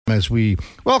As we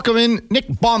welcome in Nick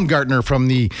Baumgardner from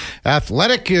the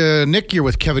Athletic. Nick, you're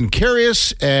with Kevin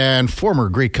Karius and former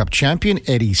Grey Cup champion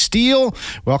Eddie Steele.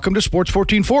 Welcome to Sports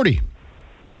 1440.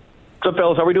 What's up,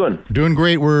 fellas? How are we doing? Doing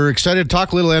great. We're excited to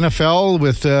talk a little NFL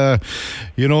with,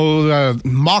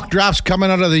 mock drafts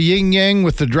coming out of the yin-yang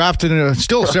with the draft in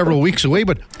still several weeks away.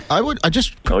 But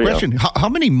question, how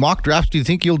many mock drafts do you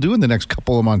think you'll do in the next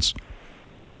couple of months?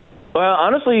 Well,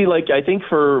 honestly, I think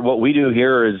for what we do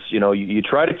here is, you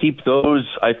try to keep those,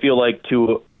 I feel like,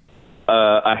 to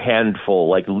a handful,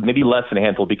 like maybe less than a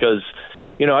handful, because,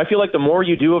 I feel like the more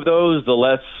you do of those, the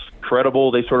less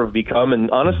credible they sort of become.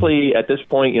 And honestly, at this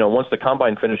point, once the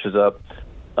combine finishes up,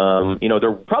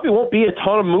 there probably won't be a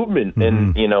ton of movement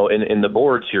in the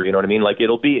boards here. You know what I mean? Like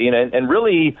it'll be, and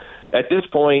really at this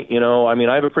point,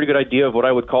 I have a pretty good idea of what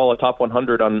I would call a top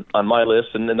 100 on my list,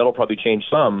 and then that'll probably change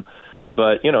some.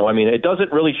 But, it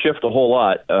doesn't really shift a whole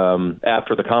lot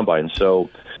after the combine. So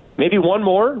maybe one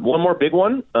more big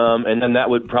one, and then that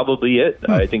would probably be it,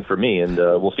 I think, for me. And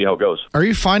we'll see how it goes. Are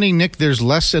you finding, Nick, there's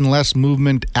less and less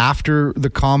movement after the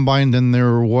combine than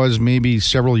there was maybe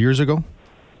several years ago?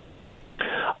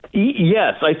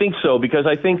 Yes, I think so, because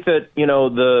I think that,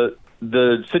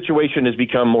 the situation has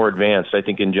become more advanced, I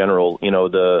think, in general.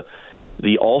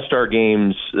 The All-Star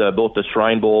games, both the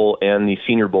Shrine Bowl and the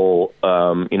Senior Bowl,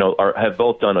 have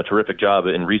both done a terrific job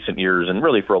in recent years, and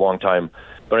really for a long time.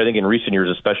 But I think in recent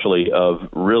years especially, of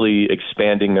really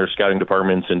expanding their scouting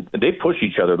departments, and they push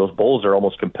each other. Those bowls are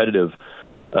almost competitive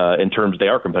they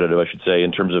are competitive, I should say,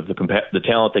 in terms of the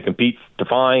talent they compete to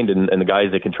find and the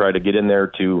guys they can try to get in there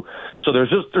to. So there's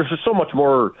just so much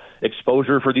more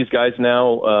exposure for these guys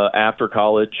now after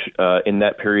college in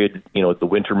that period, the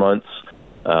winter months.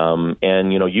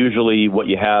 Usually what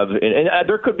you have, and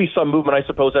there could be some movement, I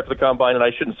suppose, after the combine, and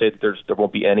I shouldn't say that there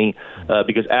won't be any,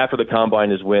 because after the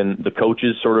combine is when the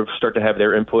coaches sort of start to have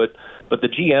their input, but the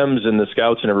GMs and the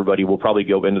scouts and everybody will probably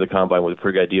go into the combine with a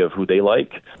pretty good idea of who they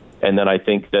like. And then I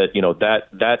think that,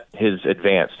 that has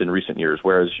advanced in recent years,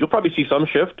 whereas you'll probably see some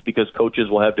shift because coaches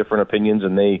will have different opinions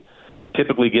and they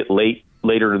typically get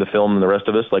later to the film than the rest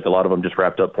of us. Like a lot of them just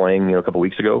wrapped up playing, a couple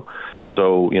weeks ago.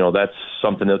 So, that's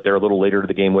something that they're a little later to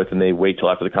the game with and they wait till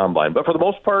after the combine. But for the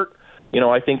most part,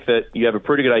 I think that you have a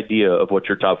pretty good idea of what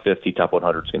your top 50, top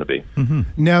 100 is going to be. Mm-hmm.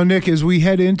 Now, Nick, as we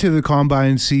head into the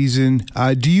combine season,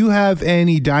 do you have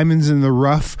any diamonds in the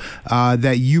rough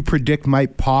that you predict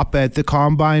might pop at the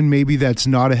combine? Maybe that's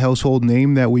not a household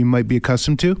name that we might be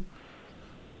accustomed to?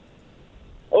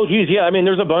 Oh, geez, yeah.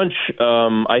 There's a bunch.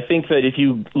 I think that if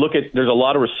you look at, there's a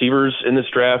lot of receivers in this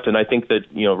draft, and I think that,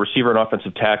 receiver and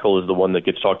offensive tackle is the one that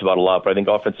gets talked about a lot, but I think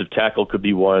offensive tackle could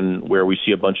be one where we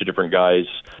see a bunch of different guys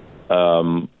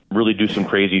really do some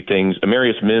crazy things.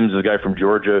 Amarius Mims is a guy from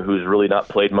Georgia who's really not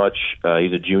played much.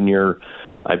 He's a junior.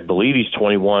 I believe he's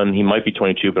 21. He might be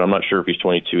 22, but I'm not sure if he's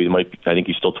 22. I think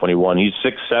he's still 21. He's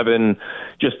 6'7",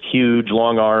 just huge,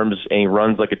 long arms, and he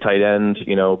runs like a tight end,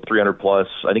 300 plus.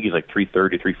 I think he's like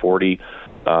 330, 340.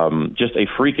 Just a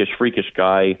freakish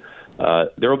guy.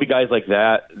 There will be guys like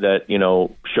that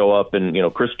show up,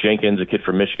 and Chris Jenkins, a kid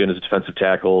from Michigan, is a defensive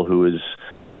tackle who is.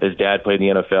 His dad played in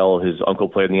the NFL, his uncle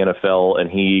played in the NFL,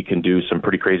 and he can do some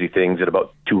pretty crazy things at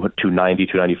about 290,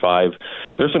 295.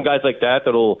 There's some guys like that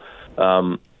that'll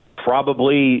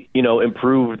probably,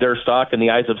 improve their stock in the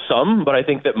eyes of some, but I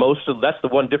think that that's the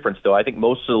one difference, though. I think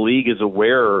most of the league is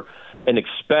aware and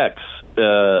expects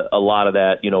a lot of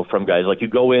that, from guys. Like you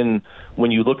go in,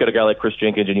 when you look at a guy like Chris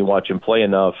Jenkins and you watch him play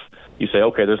enough, you say,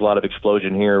 okay, there's a lot of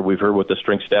explosion here. We've heard what the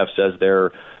strength staff says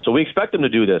there. So we expect them to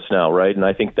do this now, right? And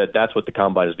I think that that's what the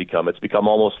combine has become. It's become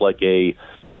almost like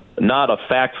not a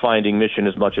fact-finding mission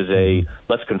as much as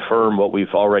let's confirm what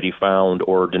we've already found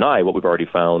or deny what we've already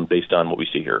found based on what we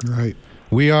see here. Right.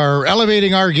 We are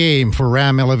elevating our game for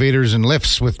Ram Elevators and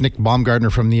Lifts with Nick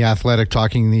Baumgardner from The Athletic,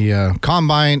 talking the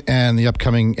combine and the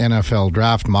upcoming NFL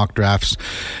draft, mock drafts,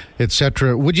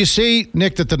 etc. Would you say,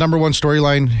 Nick, that the number one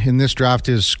storyline in this draft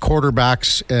is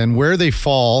quarterbacks and where they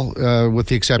fall, with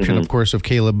the exception, of course, of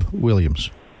Caleb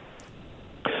Williams?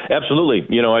 Absolutely.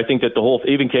 I think that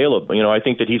even Caleb, I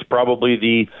think that he's probably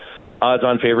the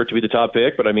odds-on favorite to be the top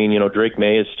pick. But, Drake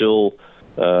May is still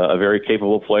a very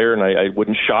capable player, and I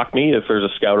wouldn't shock me if there's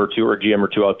a scout or two or a GM or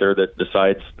two out there that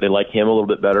decides they like him a little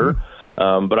bit better.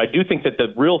 But I do think that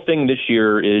the real thing this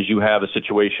year is you have a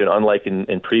situation, unlike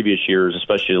in previous years,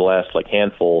 especially the last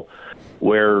handful,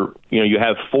 where you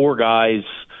have four guys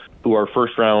who are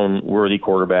first-round worthy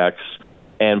quarterbacks,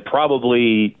 and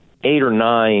probably 8 or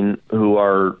 9 who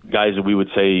are guys that we would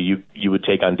say you would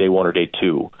take on day 1 or day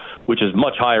 2, which is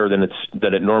much higher than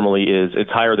it normally is.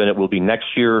 It's higher than it will be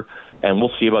next year. and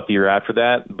we'll see about the year after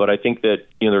that. But I think that,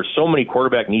 there's so many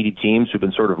quarterback-needy teams who've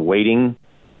been sort of waiting,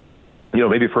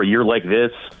 maybe for a year like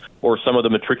this, or some of the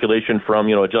matriculation from,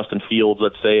 a Justin Fields,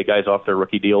 let's say, a guy's off their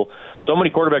rookie deal. So many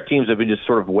quarterback teams have been just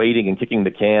sort of waiting and kicking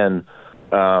the can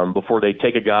before they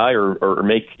take a guy or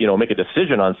make a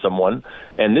decision on someone.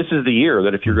 And this is the year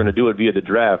that if you're going to do it via the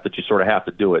draft, that you sort of have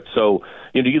to do it. So,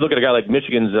 you look at a guy like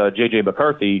Michigan's J.J.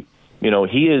 McCarthy.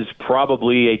 He is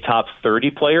probably a top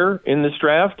 30 player in this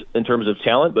draft in terms of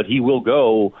talent, but he will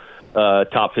go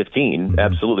top 15,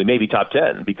 absolutely, maybe top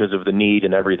 10 because of the need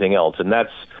and everything else. And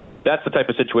that's the type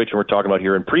of situation we're talking about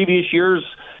here. In previous years,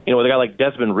 with a guy like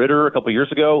Desmond Ridder a couple of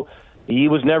years ago, he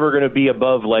was never going to be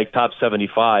above like top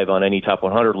 75 on any top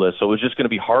 100 list. So it was just going to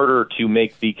be harder to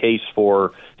make the case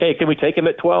for, hey, can we take him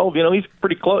at 12? He's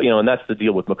pretty close, and that's the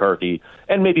deal with McCarthy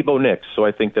and maybe Bo Nix. So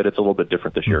I think that it's a little bit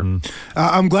different this year.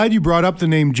 I'm glad you brought up the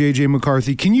name J.J.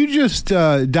 McCarthy. Can you just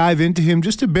dive into him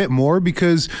just a bit more?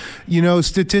 Because,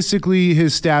 statistically,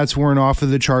 his stats weren't off of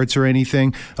the charts or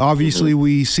anything. Obviously,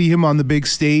 we see him on the big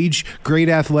stage, great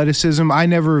athleticism. I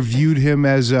never viewed him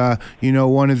as,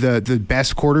 one of the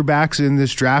best quarterbacks in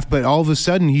this draft, but all of a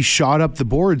sudden he shot up the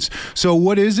boards. So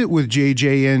what is it with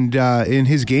JJ and in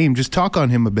his game? Just talk on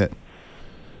him a bit.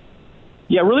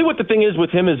 Yeah, really what the thing is with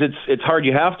him is it's hard.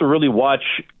 You have to really watch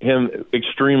him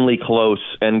extremely close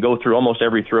and go through almost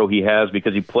every throw he has,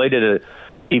 because he played at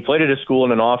a school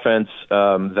in an offense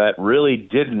that really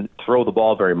didn't throw the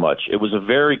ball very much. It was a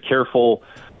very careful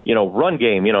run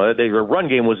game. Their run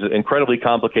game was incredibly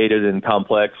complicated and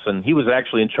complex, and he was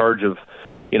actually in charge of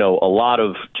a lot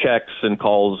of checks and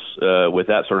calls with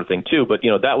that sort of thing too. But,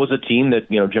 that was a team that,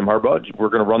 Jim Harbaugh, we're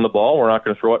going to run the ball. We're not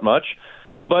going to throw it much.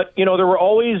 But, there were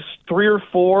always 3 or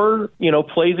 4,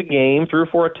 plays a game, 3 or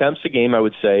 4 attempts a game, I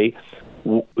would say,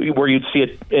 where you'd see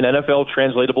an NFL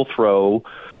translatable throw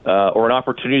or an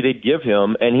opportunity they'd give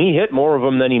him, and he hit more of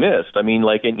them than he missed. I mean,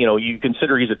 you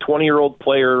consider he's a 20-year-old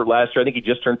player last year. I think he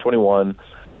just turned 21.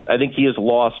 I think he has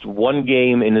lost one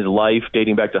game in his life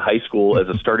dating back to high school as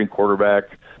a starting quarterback,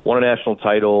 won a national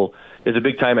title, is a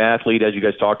big-time athlete, as you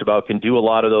guys talked about, can do a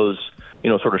lot of those,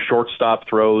 sort of short-stop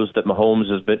throws that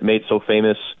Mahomes has been made so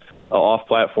famous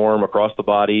off-platform, across the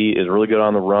body, is really good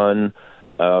on the run,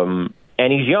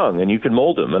 and he's young, and you can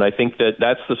mold him. And I think that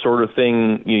that's the sort of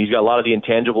thing, he's got a lot of the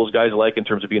intangibles guys like in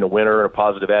terms of being a winner and a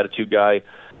positive attitude guy.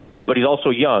 But he's also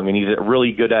young, and he's a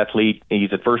really good athlete.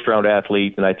 He's a first-round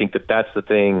athlete, and I think that that's the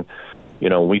thing.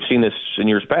 We've seen this in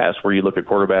years past where you look at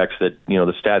quarterbacks that,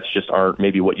 the stats just aren't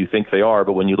maybe what you think they are,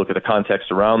 but when you look at the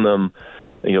context around them,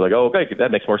 you're like, oh, okay,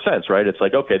 that makes more sense, right? It's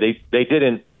like, okay, they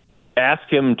didn't ask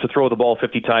him to throw the ball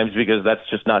 50 times because that's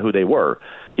just not who they were.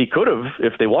 He could have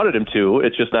if they wanted him to.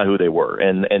 It's just not who they were,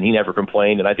 and he never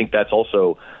complained, and I think that's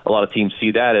also a lot of teams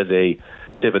see that as a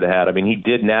tip of the hat. I mean, he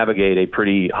did navigate a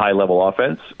pretty high-level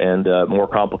offense and more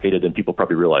complicated than people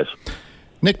probably realize.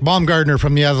 Nick Baumgardner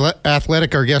from The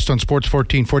Athletic, our guest on Sports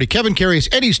 1440. Kevin Karius,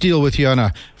 Eddie Steele with you on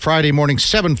a Friday morning,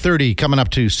 7:30, coming up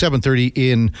to 7:30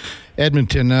 in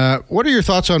Edmonton. What are your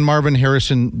thoughts on Marvin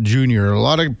Harrison Jr.? A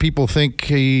lot of people think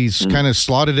he's kind of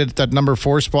slotted at that number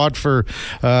 4 spot for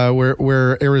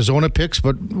where Arizona picks,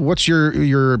 but what's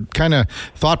your kind of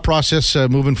thought process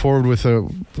moving forward with,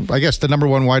 I guess, the number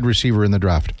 1 wide receiver in the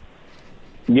draft?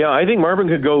 Yeah, I think Marvin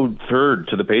could go third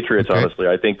to the Patriots, okay. Honestly.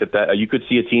 I think that you could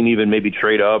see a team even maybe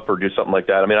trade up or do something like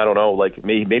that. I mean, I don't know, like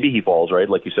maybe he falls, right,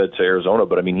 like you said, to Arizona.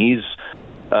 But, I mean, he's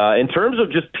in terms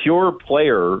of just pure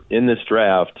player in this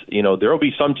draft, there will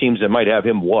be some teams that might have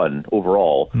him 1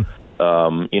 overall.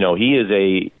 He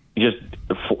is just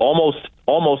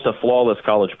almost a flawless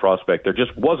college prospect. There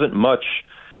just wasn't much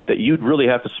that you'd really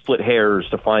have to split hairs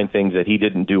to find things that he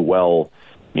didn't do well,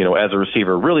 as a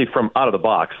receiver, really from out of the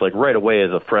box, like right away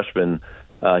as a freshman.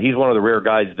 He's one of the rare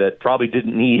guys that probably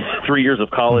didn't need 3 years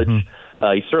of college.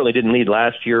 He certainly didn't need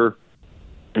last year.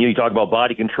 You talk about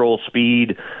body control,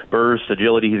 speed, burst,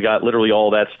 agility. He's got literally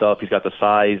all that stuff. He's got the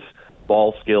size,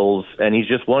 ball skills, and he's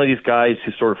just one of these guys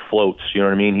who sort of floats. You know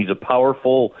what I mean? He's a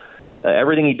powerful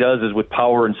everything he does is with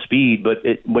power and speed, but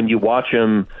when you watch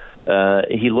him,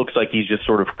 he looks like he's just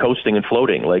sort of coasting and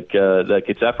floating, like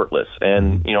it's effortless.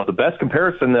 And the best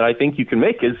comparison that I think you can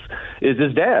make is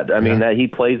his dad. I mean, that he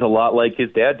plays a lot like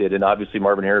his dad did, and obviously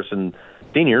Marvin Harrison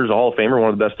Sr. is a Hall of Famer,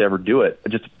 one of the best to ever do it.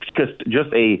 Just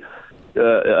a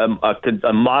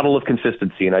model of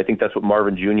consistency, and I think that's what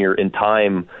Marvin Jr. in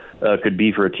time could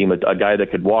be for a team, a guy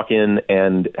that could walk in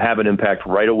and have an impact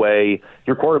right away.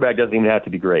 Your quarterback doesn't even have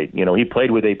to be great. He played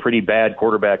with a pretty bad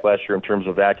quarterback last year in terms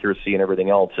of accuracy and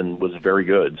everything else and was very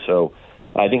good. So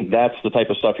I think that's the type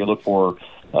of stuff you look for,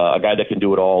 a guy that can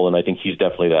do it all, and I think he's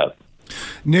definitely that.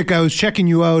 Nick, I was checking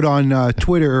you out on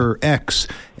Twitter or X,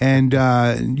 and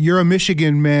you're a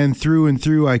Michigan man through and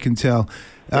through, I can tell.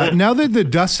 Now that the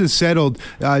dust has settled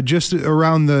just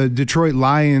around the Detroit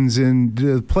Lions and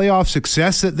the playoff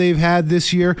success that they've had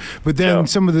this year, but then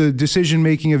some of the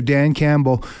decision-making of Dan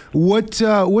Campbell, what's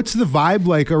the vibe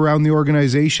like around the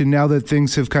organization now that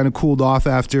things have kind of cooled off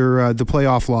after the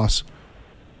playoff loss?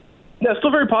 Yeah,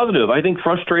 still very positive. I think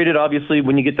frustrated, obviously,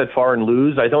 when you get that far and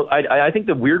lose. I think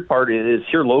the weird part is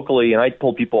here locally, and I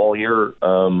told people all year,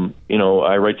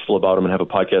 I write still about them and have a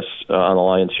podcast on the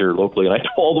Lions here locally, and I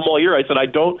told them all year, I said,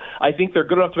 I think they're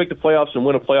good enough to make the playoffs and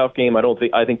win a playoff game.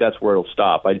 I think that's where it'll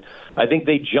stop. I think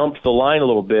they jumped the line a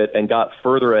little bit and got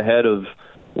further ahead of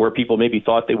where people maybe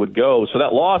thought they would go. So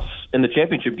that loss in the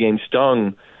championship game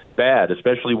stung bad,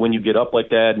 especially when you get up like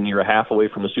that and you're a half away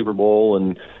from the Super Bowl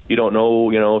and you don't know,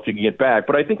 if you can get back.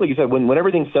 But I think, like you said, when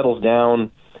everything settles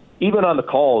down, even on the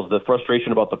calls, the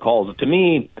frustration about the calls, to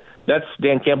me, that's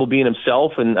Dan Campbell being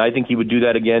himself, and I think he would do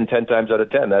that again 10 times out of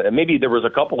 10. And maybe there was a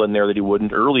couple in there that he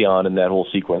wouldn't early on in that whole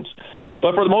sequence.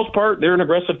 But for the most part, they're an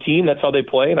aggressive team. That's how they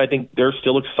play, and I think they're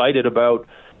still excited about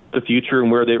the future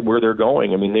and where they're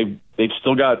going. I mean, they've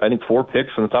still got, I think, 4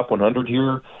 picks in the top 100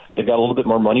 here. They've got a little bit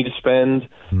more money to spend.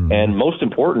 And most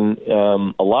important,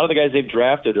 a lot of the guys they've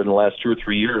drafted in the last 2 or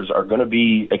 3 years are going to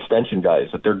be extension guys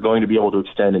that they're going to be able to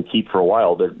extend and keep for a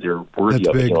while. They're worthy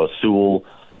of it. Sewell,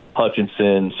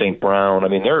 Hutchinson, St. Brown. I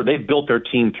mean, they've built their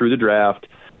team through the draft,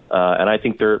 and I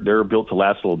think they're built to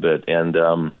last a little bit. And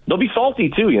they'll be salty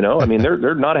too. I mean,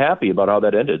 they're not happy about how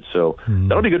that ended. So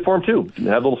that'll be good for them too.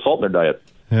 Have a little salt in their diet.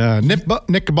 Nick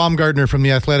Baumgardner from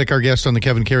The Athletic, our guest on the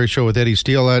Kevin Karius Show with Eddie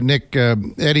Steele. Nick,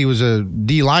 Eddie was a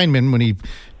D lineman when he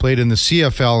played in the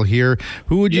CFL here.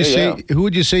 Who would you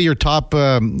say your top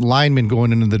linemen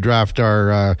going into the draft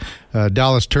are?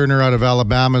 Dallas Turner out of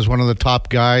Alabama is one of the top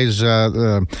guys.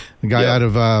 The guy out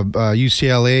of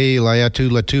UCLA,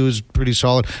 Latu is pretty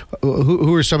solid.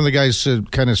 Who are some of the guys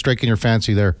kind of striking your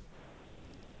fancy there?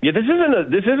 Yeah, this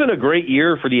isn't a great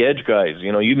year for the edge guys.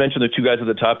 You mentioned the 2 guys at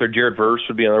the top there. Jared Verse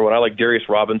would be another one. I like Darius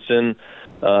Robinson,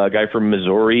 a guy from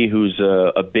Missouri who's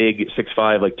a big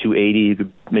 6'5", like 280. He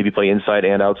could maybe play inside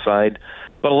and outside.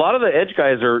 But a lot of the edge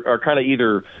guys are kind of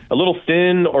either a little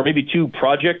thin or maybe too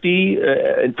project-y.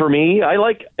 And for me,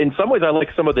 in some ways, I like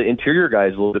some of the interior guys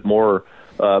a little bit more.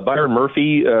 Byron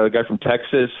Murphy, a guy from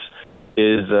Texas,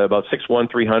 is about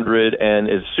 6'1", 300, and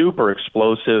is super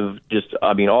explosive,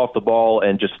 off the ball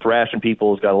and just thrashing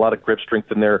people. He's got a lot of grip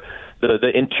strength in there. The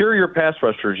interior pass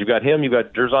rushers, you've got him, you've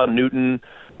got Jerzon Newton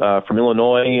from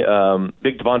Illinois,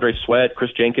 big Devondre Sweat,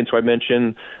 Chris Jenkins, who I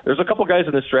mentioned. There's a couple guys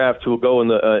in this draft who will go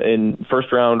in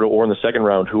first round or in the second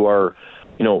round who are,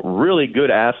 really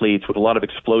good athletes with a lot of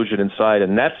explosion inside,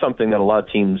 and that's something that a lot of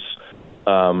teams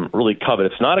really covet.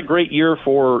 It's not a great year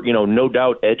for, no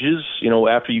doubt edges,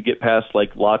 after you get past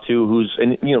like Latu,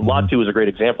 Latu is a great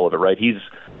example of it, right? He's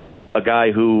a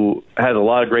guy who has a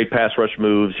lot of great pass rush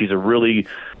moves. He's a really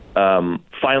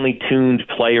finely tuned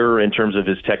player in terms of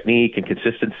his technique and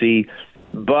consistency,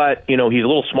 but, he's a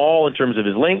little small in terms of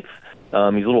his length. He's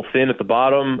a little thin at the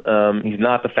bottom. He's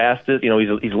not the fastest.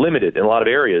 He's limited in a lot of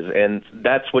areas, and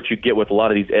that's what you get with a lot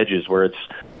of these edges where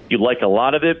you like a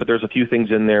lot of it, but there's a few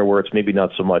things in there where it's maybe not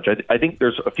so much. I think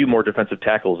there's a few more defensive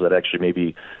tackles that actually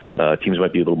maybe teams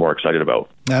might be a little more excited about.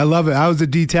 I love it. I was a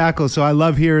D tackle, so I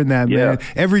love hearing that, man.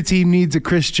 Every team needs a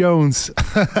Chris Jones.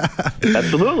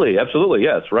 Absolutely.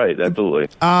 Yes, right. Absolutely.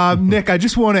 Nick, I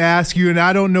just want to ask you, and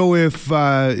I don't know if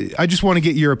I just want to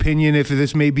get your opinion if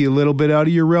this may be a little bit out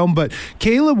of your realm, but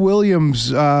Caleb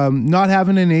Williams not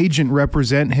having an agent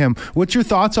represent him. What's your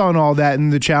thoughts on all that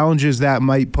and the challenges that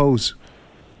might pose?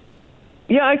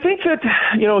 Yeah, I think that,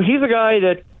 he's a guy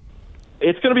that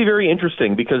it's going to be very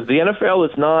interesting because the NFL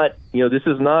is not, this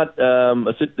is not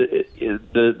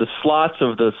the slots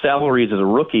of the salaries as a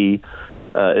rookie.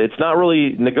 It's not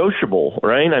really negotiable,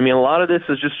 right? I mean, a lot of this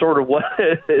is just sort of what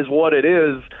it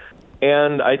is.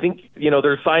 And I think,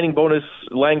 there's signing bonus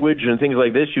language and things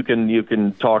like this you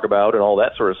can talk about and all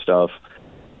that sort of stuff.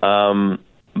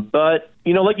 But,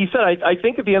 like you said, I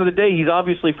think at the end of the day, he's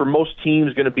obviously for most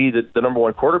teams going to be the number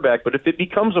one quarterback. But if it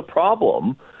becomes a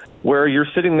problem where you're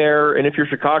sitting there and if you're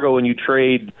Chicago and you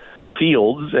trade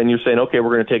Fields and you're saying, okay,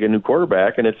 we're going to take a new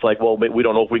quarterback, and it's like, well, we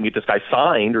don't know if we can get this guy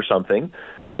signed or something,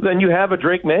 then you have a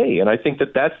Drake May. And I think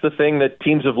that's the thing that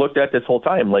teams have looked at this whole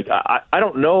time. Like, I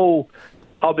don't know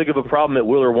how big of a problem it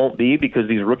will or won't be because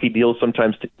these rookie deals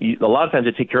sometimes, a lot of times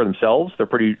they take care of themselves. They're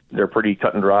pretty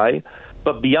cut and dry.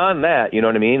 But beyond that, you know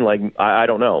what I mean? Like, I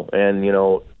don't know. And,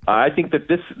 I think that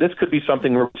this could be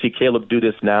something where we see Caleb do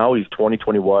this now. He's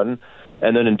 2021.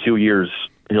 And then in 2 years,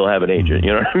 he'll have an agent.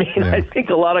 You know what I mean? Yeah. I think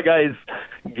a lot of guys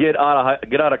get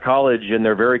out of college and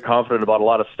they're very confident about a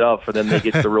lot of stuff, and then they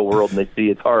get to the real world and they see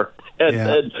it's hard.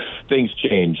 And things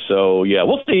change. So yeah,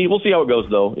 we'll see. We'll see how it goes,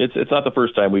 though. It's not the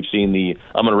first time we've seen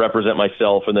I'm going to represent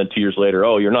myself, and then 2 years later,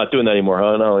 oh, you're not doing that anymore,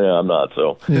 huh? No, yeah, I'm not.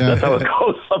 So that's how it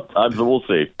goes sometimes. But we'll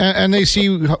see. And they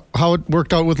see how it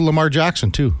worked out with Lamar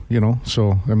Jackson too.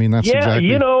 So I mean that's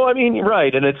exactly.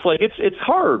 Right, and it's like it's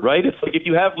hard, right? It's like if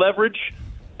you have leverage,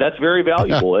 that's very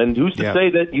valuable. And who's to say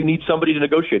that you need somebody to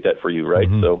negotiate that for you, right?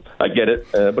 Mm-hmm. So I get it,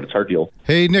 but it's a hard deal.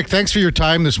 Hey, Nick, thanks for your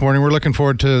time this morning. We're looking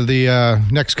forward to the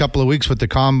next couple of weeks with the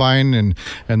Combine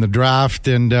and the draft.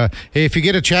 And, hey, if you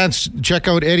get a chance, check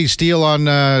out Eddie Steele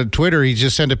on Twitter. He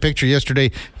just sent a picture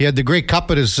yesterday. He had the Grey Cup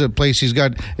at his place. He's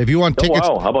got, if you want tickets.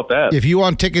 Oh, wow. How about that? If you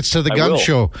want tickets to the gun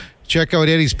show, check out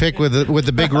Eddie's pic with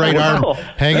the big right arm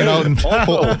hanging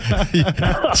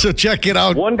out. So check it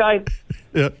out. One guy...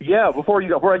 Yeah, before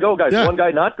I go, guys, one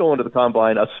guy not going to the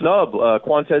Combine, a snub,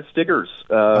 Quantez Stiggers,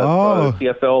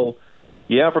 CFL,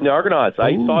 from the Argonauts.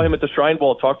 I saw him at the Shrine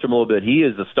Bowl, talked to him a little bit. He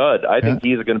is a stud. I think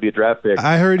he's going to be a draft pick.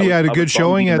 I heard he had a good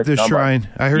showing at the Shrine.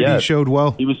 I heard he showed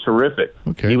well. He was terrific.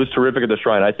 Okay. He was terrific at the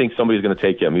Shrine. I think somebody's going to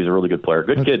take him. He's a really good player.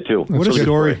 Good kid, too. What a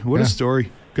story. What a story.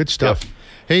 Good stuff. Yep.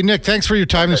 Hey, Nick, thanks for your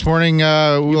time this morning.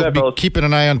 We'll be keeping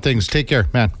an eye on things. Take care,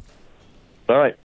 man. All right.